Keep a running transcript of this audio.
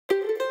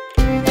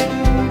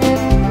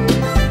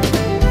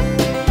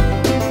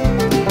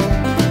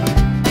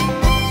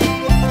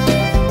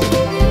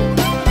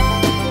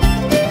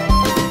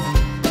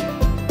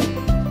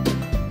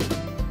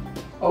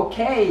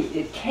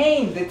It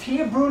came. The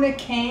Tia Bruna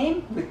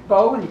came with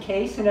bow and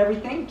case and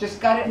everything.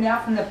 Just got it now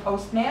from the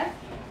postman.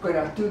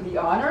 Gonna do the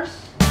honors.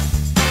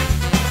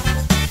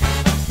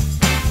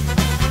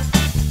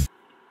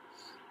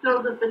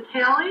 So the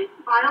Vitali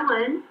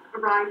violin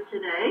arrived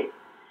today,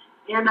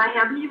 and I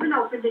haven't even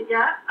opened it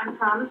yet. I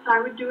promised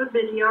I would do a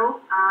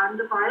video on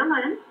the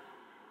violin,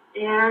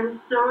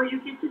 and so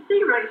you get to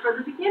see right from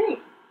the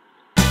beginning.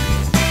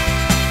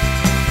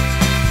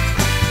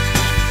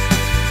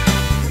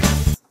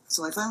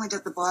 So I finally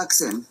got the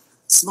box in.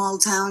 Small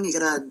town, you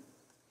gotta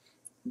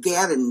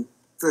gab and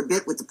for a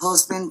bit with the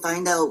postman,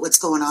 find out what's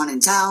going on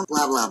in town,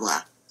 blah, blah,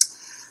 blah.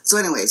 So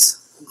anyways,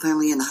 I'm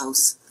finally in the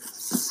house.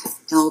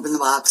 Gonna open the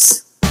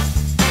box.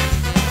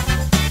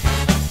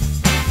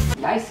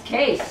 Nice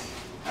case.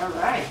 All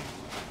right.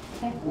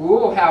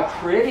 Ooh, how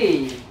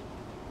pretty.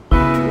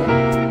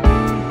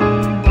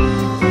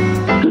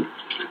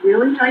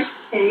 Really nice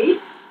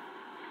case.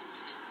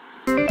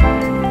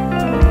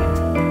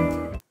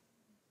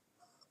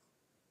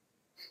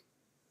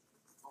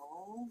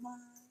 Oh my.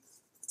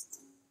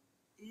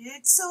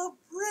 It's so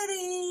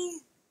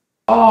pretty.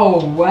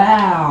 Oh,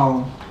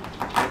 wow.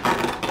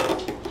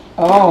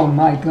 Oh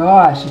my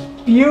gosh, it's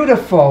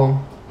beautiful.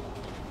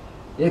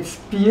 It's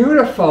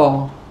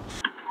beautiful.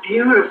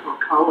 Beautiful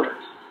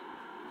colors.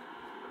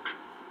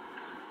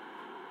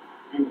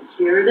 And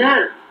here it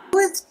is. Oh,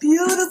 it's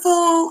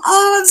beautiful.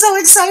 Oh, I'm so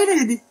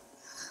excited.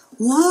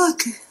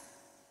 Look.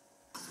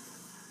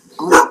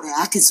 Oh, the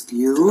back is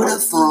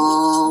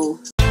beautiful.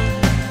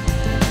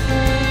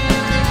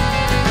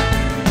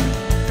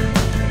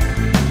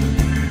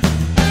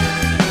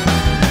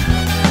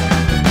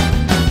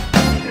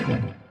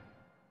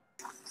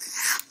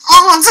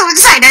 Oh, I'm so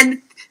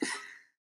excited.